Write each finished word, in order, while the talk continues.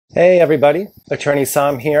Hey everybody, Attorney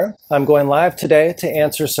Somm here. I'm going live today to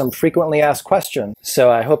answer some frequently asked questions.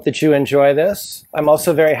 So I hope that you enjoy this. I'm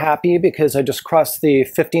also very happy because I just crossed the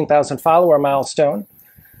 15,000 follower milestone.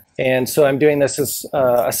 And so I'm doing this as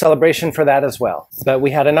a celebration for that as well. But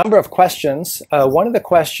we had a number of questions. One of the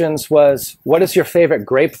questions was, what is your favorite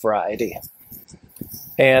grape variety?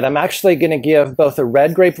 And I'm actually going to give both a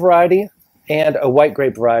red grape variety and a white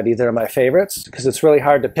grape variety that are my favorites because it's really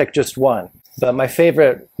hard to pick just one. But my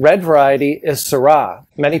favorite red variety is Syrah.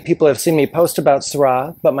 Many people have seen me post about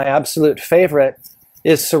Syrah, but my absolute favorite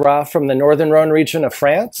is Syrah from the Northern Rhone region of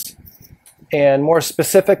France, and more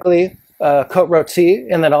specifically, Côte Rôtie,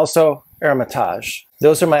 and then also Hermitage.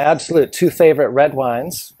 Those are my absolute two favorite red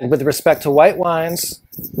wines. And with respect to white wines,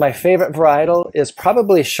 my favorite varietal is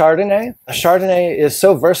probably Chardonnay. Chardonnay is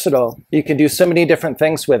so versatile. You can do so many different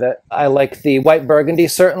things with it. I like the white Burgundy,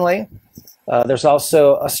 certainly. There's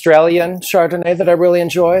also Australian Chardonnay that I really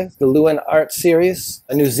enjoy, the Lewin Art series.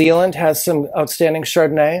 New Zealand has some outstanding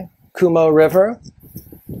Chardonnay, Kumo River.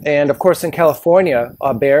 And of course in California,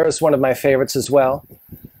 Aubert is one of my favorites as well.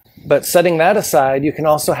 But setting that aside, you can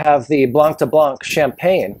also have the Blanc de Blanc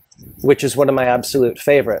Champagne, which is one of my absolute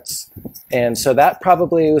favorites. And so that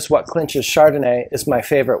probably is what clinches Chardonnay as my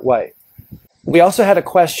favorite white. We also had a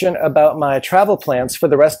question about my travel plans for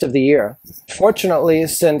the rest of the year. Fortunately,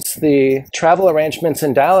 since the travel arrangements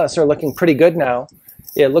in Dallas are looking pretty good now,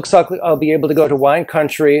 it looks like I'll be able to go to wine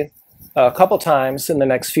country a couple times in the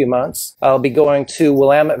next few months. I'll be going to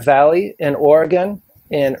Willamette Valley in Oregon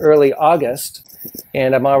in early August,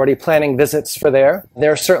 and I'm already planning visits for there.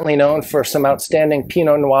 They're certainly known for some outstanding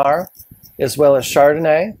Pinot Noir as well as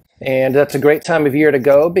Chardonnay. And that's a great time of year to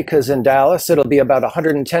go because in Dallas, it'll be about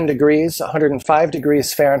 110 degrees, 105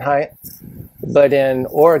 degrees Fahrenheit. But in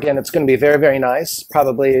Oregon, it's going to be very, very nice,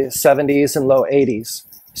 probably 70s and low 80s.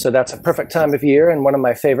 So that's a perfect time of year and one of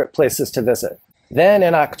my favorite places to visit. Then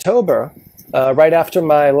in October, right after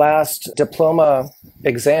my last diploma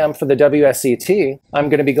exam for the WSET, I'm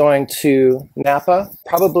going to be going to Napa,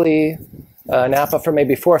 probably Napa for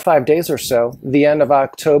maybe 4 or 5 days or so, the end of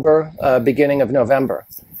October, beginning of November.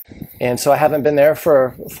 And so I haven't been there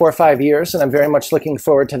for 4 or 5 years, and I'm very much looking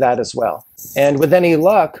forward to that as well. And with any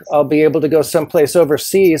luck, I'll be able to go someplace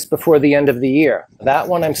overseas before the end of the year. That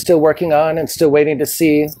one I'm still working on and still waiting to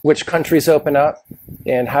see which countries open up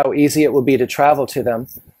and how easy it will be to travel to them.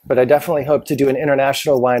 But I definitely hope to do an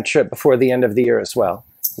international wine trip before the end of the year as well.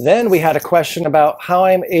 Then we had a question about how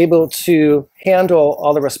I'm able to handle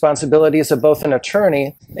all the responsibilities of both an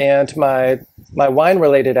attorney and my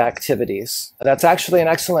wine-related activities. That's actually an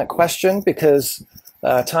excellent question because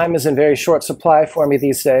time is in very short supply for me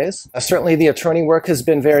these days. Certainly the attorney work has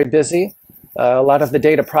been very busy. A lot of the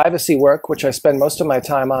data privacy work, which I spend most of my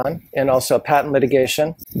time on, and also patent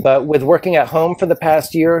litigation. But with working at home for the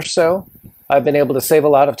past year or so, I've been able to save a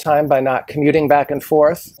lot of time by not commuting back and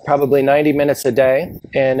forth, probably 90 minutes a day.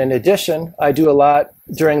 And in addition, I do a lot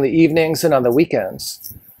during the evenings and on the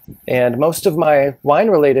weekends. And most of my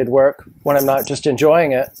wine-related work, when I'm not just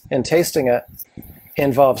enjoying it and tasting it,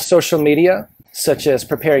 involves social media, such as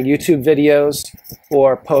preparing YouTube videos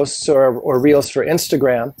or posts or reels for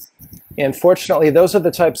Instagram. And fortunately, those are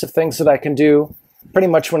the types of things that I can do pretty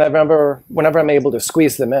much whenever I'm able to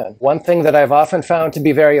squeeze them in. One thing that I've often found to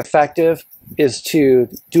be very effective is to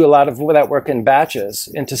do a lot of that work in batches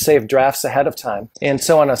and to save drafts ahead of time. And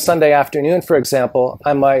so on a Sunday afternoon, for example,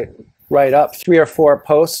 I might write up 3 or 4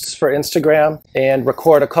 posts for Instagram and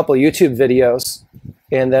record a couple YouTube videos.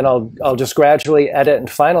 And then I'll just gradually edit and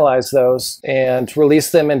finalize those and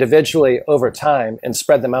release them individually over time and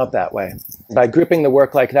spread them out that way. By grouping the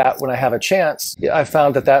work like that when I have a chance, I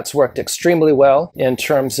found that that's worked extremely well in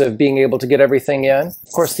terms of being able to get everything in.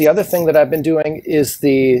 Of course, the other thing that I've been doing is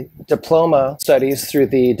the diploma studies through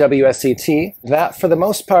the WSET. That, for the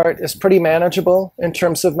most part, is pretty manageable in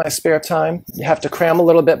terms of my spare time. You have to cram a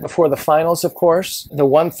little bit before the finals, of course. The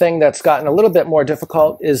one thing that's gotten a little bit more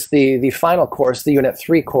difficult is the final course, the Unit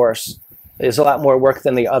 3 course, is a lot more work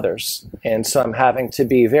than the others. And so I'm having to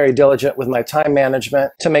be very diligent with my time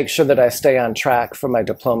management to make sure that I stay on track for my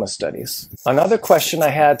diploma studies. Another question I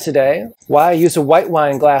had today, why I use a white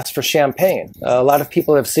wine glass for champagne. A lot of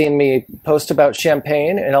people have seen me post about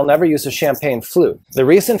champagne, and I'll never use a champagne flute. The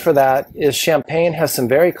reason for that is champagne has some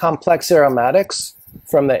very complex aromatics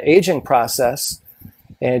from the aging process,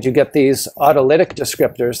 and you get these autolytic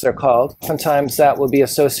descriptors, they're called. Oftentimes that will be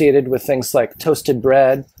associated with things like toasted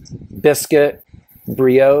bread, biscuit,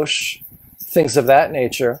 brioche, things of that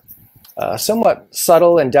nature. Somewhat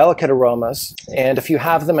subtle and delicate aromas. And if you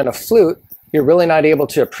have them in a flute, you're really not able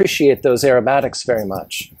to appreciate those aromatics very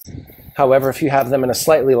much. However, if you have them in a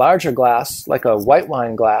slightly larger glass, like a white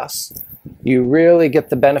wine glass, you really get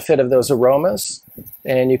the benefit of those aromas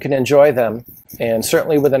and you can enjoy them. And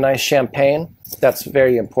certainly with a nice champagne, that's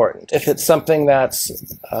very important. If it's something that's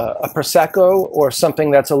a Prosecco or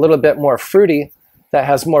something that's a little bit more fruity, that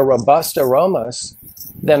has more robust aromas,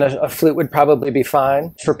 then a flute would probably be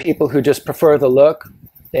fine. For people who just prefer the look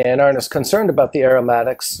and aren't as concerned about the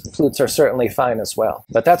aromatics, flutes are certainly fine as well.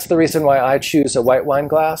 But that's the reason why I choose a white wine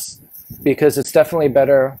glass, because it's definitely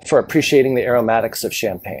better for appreciating the aromatics of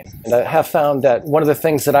champagne. And I have found that one of the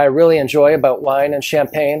things that I really enjoy about wine and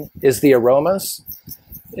champagne is the aromas.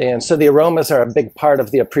 And so the aromas are a big part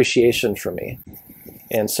of the appreciation for me.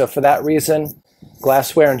 And so for that reason,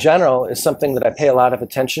 glassware in general is something that I pay a lot of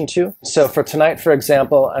attention to. So for tonight, for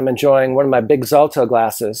example, I'm enjoying one of my big Zalto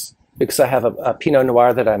glasses because I have a Pinot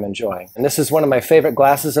Noir that I'm enjoying. And this is one of my favorite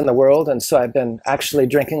glasses in the world, and so I've been actually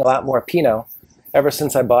drinking a lot more Pinot ever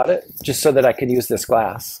since I bought it, just so that I could use this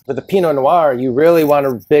glass. With the Pinot Noir, you really want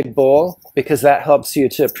a big bowl because that helps you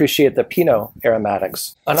to appreciate the Pinot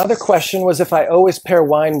aromatics. Another question was if I always pair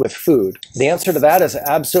wine with food. The answer to that is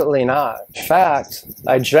absolutely not. In fact,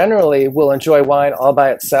 I generally will enjoy wine all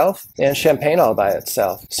by itself and champagne all by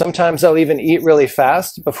itself. Sometimes I'll even eat really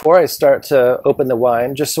fast before I start to open the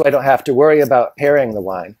wine, just so I don't have to worry about pairing the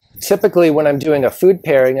wine. Typically, when I'm doing a food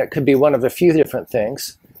pairing, it could be one of a few different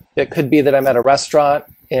things. It could be that I'm at a restaurant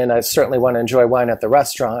and I certainly want to enjoy wine at the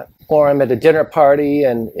restaurant, or I'm at a dinner party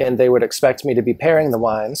and they would expect me to be pairing the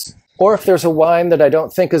wines. Or if there's a wine that I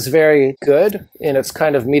don't think is very good and it's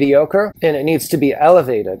kind of mediocre and it needs to be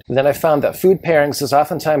elevated, then I found that food pairings is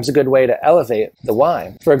oftentimes a good way to elevate the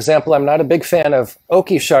wine. For example, I'm not a big fan of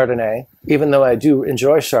oaky Chardonnay, even though I do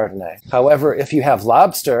enjoy Chardonnay. However, if you have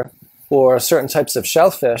lobster or certain types of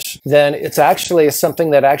shellfish, then it's actually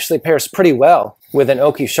something that actually pairs pretty well with an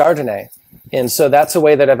oaky Chardonnay. And so that's a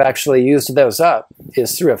way that I've actually used those up,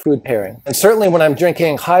 is through a food pairing. And certainly when I'm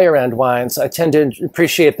drinking higher end wines, I tend to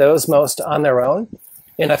appreciate those most on their own,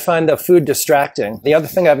 and I find the food distracting. The other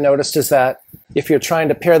thing I've noticed is that if you're trying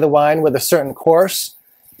to pair the wine with a certain course,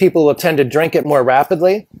 people will tend to drink it more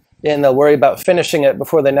rapidly, and they'll worry about finishing it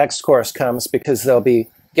before the next course comes because they'll be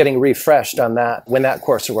getting refreshed on that when that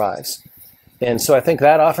course arrives. And so I think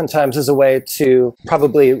that oftentimes is a way to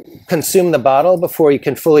probably consume the bottle before you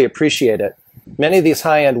can fully appreciate it. Many of these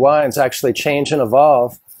high-end wines actually change and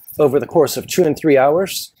evolve over the course of 2 and 3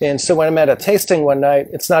 hours. And so when I'm at a tasting one night,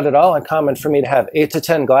 it's not at all uncommon for me to have 8 to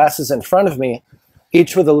 10 glasses in front of me,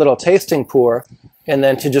 each with a little tasting pour, and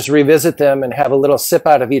then to just revisit them and have a little sip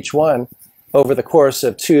out of each one over the course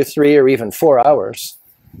of 2, 3, or even 4 hours.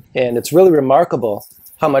 And it's really remarkable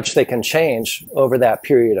how much they can change over that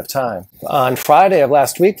period of time. On Friday of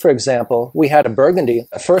last week, for example, we had a Burgundy.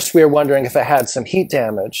 At first, we were wondering if it had some heat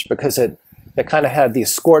damage because it kind of had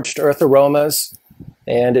these scorched earth aromas,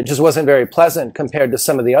 and it just wasn't very pleasant compared to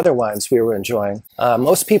some of the other wines we were enjoying.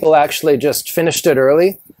 Most people actually just finished it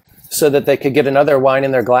early so that they could get another wine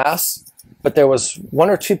in their glass, but there was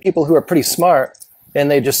 1 or 2 people who were pretty smart,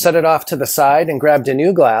 and they just set it off to the side and grabbed a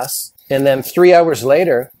new glass, and then 3 hours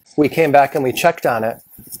later, we came back and we checked on it,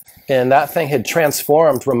 and that thing had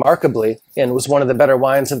transformed remarkably and was one of the better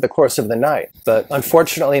wines of the course of the night. But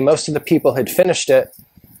unfortunately, most of the people had finished it,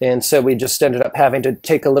 and so we just ended up having to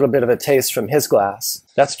take a little bit of a taste from his glass.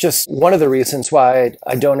 That's just one of the reasons why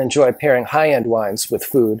I don't enjoy pairing high-end wines with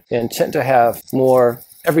food and tend to have more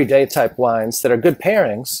everyday type wines that are good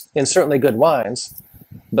pairings and certainly good wines,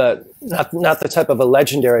 but not the type of a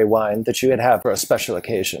legendary wine that you would have for a special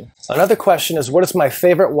occasion. Another question is, what is my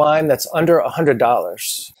favorite wine that's under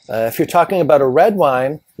 $100? If you're talking about a red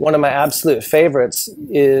wine, one of my absolute favorites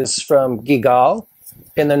is from Gigal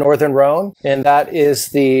in the Northern Rhone, and that is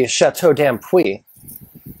the Chateau d'Ampuis.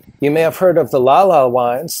 You may have heard of the La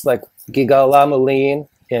wines, like Gigal La Moline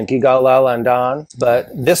and Gigal La Landon, but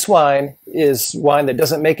this wine is wine that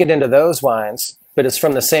doesn't make it into those wines, but it's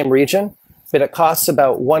from the same region. But it costs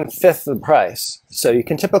about 1/5 the price. So you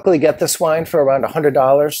can typically get this wine for around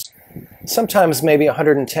 $100, sometimes maybe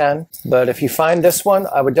 $110. But if you find this one,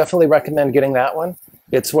 I would definitely recommend getting that one.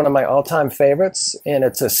 It's one of my all-time favorites, and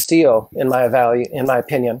it's a steal in my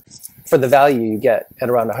opinion, for the value you get at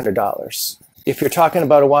around $100. If you're talking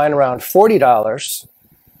about a wine around $40,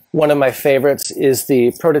 one of my favorites is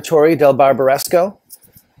the Produttori del Barbaresco.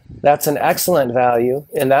 That's an excellent value,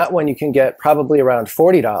 and that one you can get probably around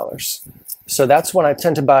 $40. So that's one I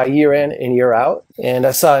tend to buy year in and year out. And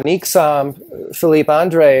I saw Nick Somm, Philippe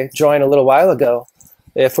Andre join a little while ago.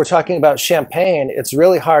 If we're talking about champagne, it's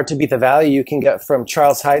really hard to beat the value you can get from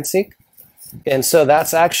Charles Heidsieck. And so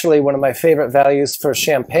that's actually one of my favorite values for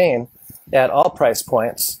champagne at all price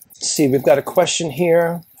points. Let's see, we've got a question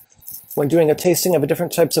here. when doing a tasting of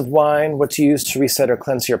different types of wine, what to use to reset or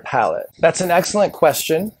cleanse your palate? That's an excellent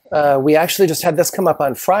question. We actually just had this come up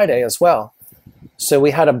on Friday as well. So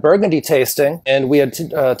we had a Burgundy tasting, and we had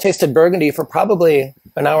tasted Burgundy for probably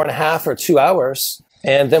an hour and a half or 2 hours.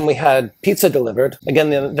 And then we had pizza delivered. Again,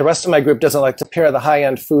 the rest of my group doesn't like to pair the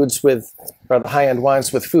high-end foods with, or the high-end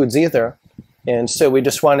wines with foods either. And so we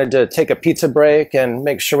just wanted to take a pizza break and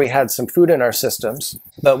make sure we had some food in our systems.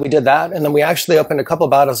 But we did that, and then we actually opened a couple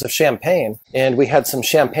bottles of champagne, and we had some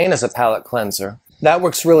champagne as a palate cleanser. That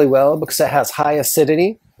works really well because it has high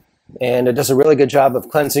acidity, and it does a really good job of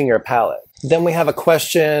cleansing your palate. Then we have a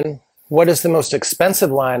question, what is the most expensive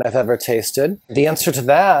wine I've ever tasted? The answer to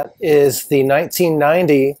that is the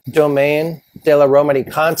 1990 Domaine della Romani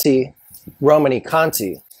Conti.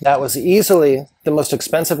 That was easily the most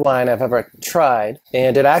expensive wine I've ever tried,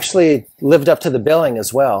 and it actually lived up to the billing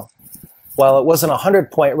as well. While it wasn't a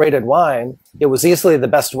 100-point rated wine, it was easily the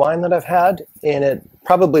best wine that I've had, and it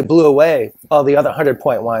probably blew away all the other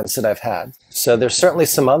 100-point wines that I've had. So there's certainly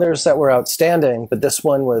some others that were outstanding, but this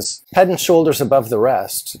one was head and shoulders above the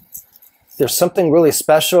rest. There's something really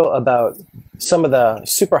special about some of the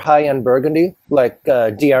super high-end Burgundy, like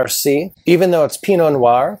DRC, even though it's Pinot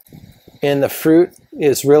Noir, and the fruit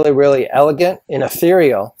is really, really elegant and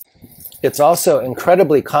ethereal. It's also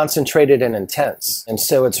incredibly concentrated and intense. And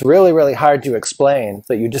so it's really, really hard to explain,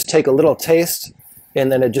 but you just take a little taste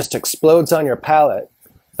and then it just explodes on your palate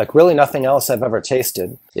like really nothing else I've ever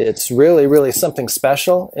tasted. It's really, really something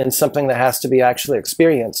special and something that has to be actually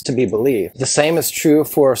experienced to be believed. The same is true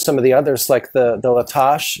for some of the others like the La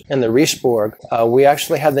Tâche and the Richebourg. We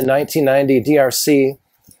actually had the 1990 DRC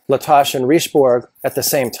La Tâche and Richebourg at the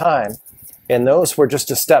same time. And those were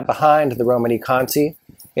just a step behind the Romani Conti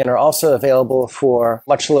and are also available for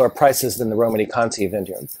much lower prices than the Romani Conti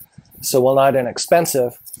vineyard. So while not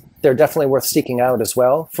inexpensive, they're definitely worth seeking out as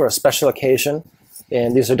well for a special occasion.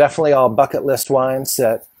 And these are definitely all bucket list wines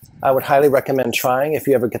that I would highly recommend trying if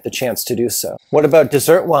you ever get the chance to do so. What about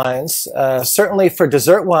dessert wines? Certainly for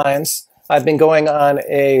dessert wines, I've been going on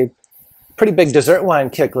a pretty big dessert wine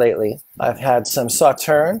kick lately. I've had some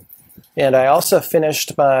Sauterne, and I also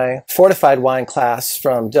finished my fortified wine class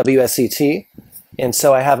from WSET. And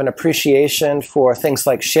so I have an appreciation for things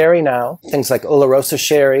like sherry now, things like Oloroso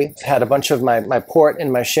sherry. I've had a bunch of my port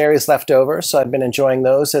and my sherries left over, so I've been enjoying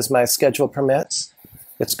those as my schedule permits.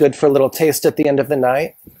 It's good for a little taste at the end of the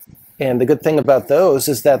night. And the good thing about those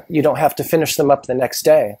is that you don't have to finish them up the next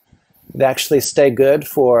day. They actually stay good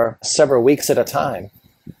for several weeks at a time.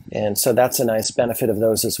 And so that's a nice benefit of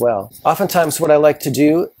those as well. Oftentimes what I like to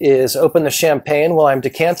do is open the champagne while I'm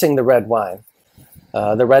decanting the red wine.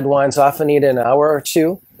 The red wines often need an hour or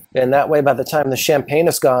two, and that way by the time the champagne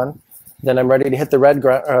is gone, then I'm ready to hit the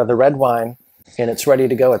red wine, and it's ready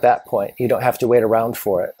to go at that point. You don't have to wait around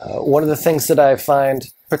for it. One of the things that I find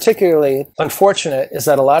particularly unfortunate is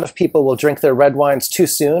that a lot of people will drink their red wines too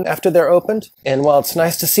soon after they're opened, and while it's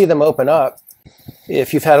nice to see them open up,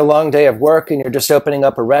 if you've had a long day of work and you're just opening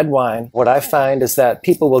up a red wine, what I find is that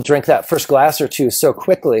people will drink that first glass or two so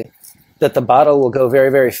quickly that the bottle will go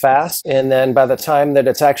very, very fast. And then by the time that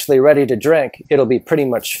it's actually ready to drink, it'll be pretty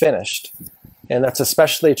much finished. And that's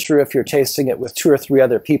especially true if you're tasting it with 2 or 3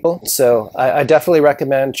 other people. So I definitely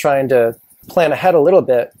recommend trying to plan ahead a little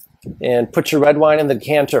bit and put your red wine in the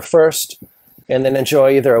decanter first, and then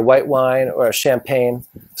enjoy either a white wine or a champagne,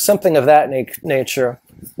 something of that nature,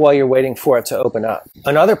 while you're waiting for it to open up.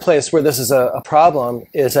 Another place where this is a problem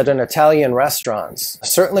is at an Italian restaurants.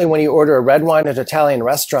 Certainly when you order a red wine at Italian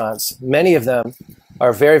restaurants, many of them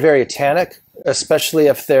are very, very tannic, especially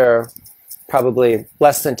if they're probably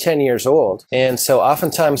less than 10 years old. And so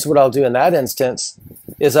oftentimes what I'll do in that instance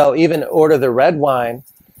is I'll even order the red wine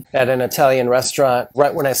at an Italian restaurant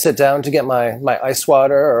right when I sit down to get my ice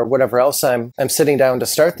water or whatever else I'm sitting down to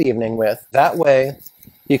start the evening with. That way,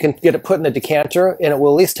 you can get it put in the decanter, and it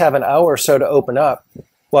will at least have an hour or so to open up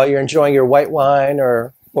while you're enjoying your white wine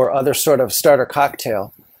or other sort of starter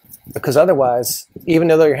cocktail. Because otherwise, even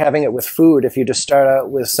though you're having it with food, if you just start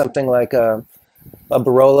out with something like a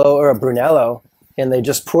Barolo or a Brunello, and they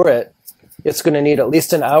just pour it, it's going to need at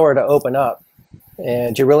least an hour to open up,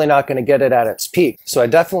 and you're really not going to get it at its peak. So I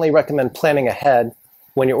definitely recommend planning ahead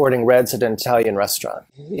when you're ordering reds at an Italian restaurant.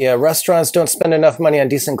 Yeah, restaurants don't spend enough money on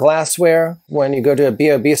decent glassware. When you go to a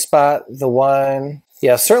BOB spot, the wine...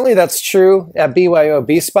 Yeah, certainly that's true at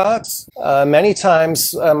BYOB spots. Many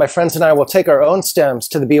times, my friends and I will take our own stems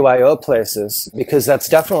to the BYO places because that's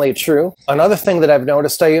definitely true. Another thing that I've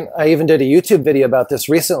noticed, I even did a YouTube video about this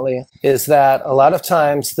recently, is that a lot of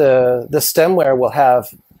times the stemware will have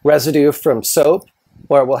residue from soap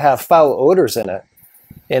or it will have foul odors in it.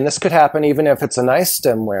 And this could happen even if it's a nice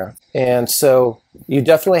stemware. And so you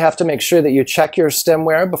definitely have to make sure that you check your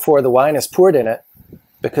stemware before the wine is poured in it,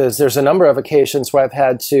 because there's a number of occasions where I've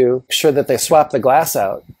had to make sure that they swap the glass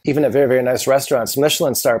out, even at very, very nice restaurants,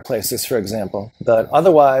 Michelin star places, for example. But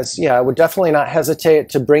otherwise, yeah, I would definitely not hesitate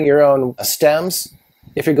to bring your own stems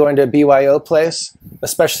if you're going to a BYO place,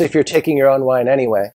 especially if you're taking your own wine anyway.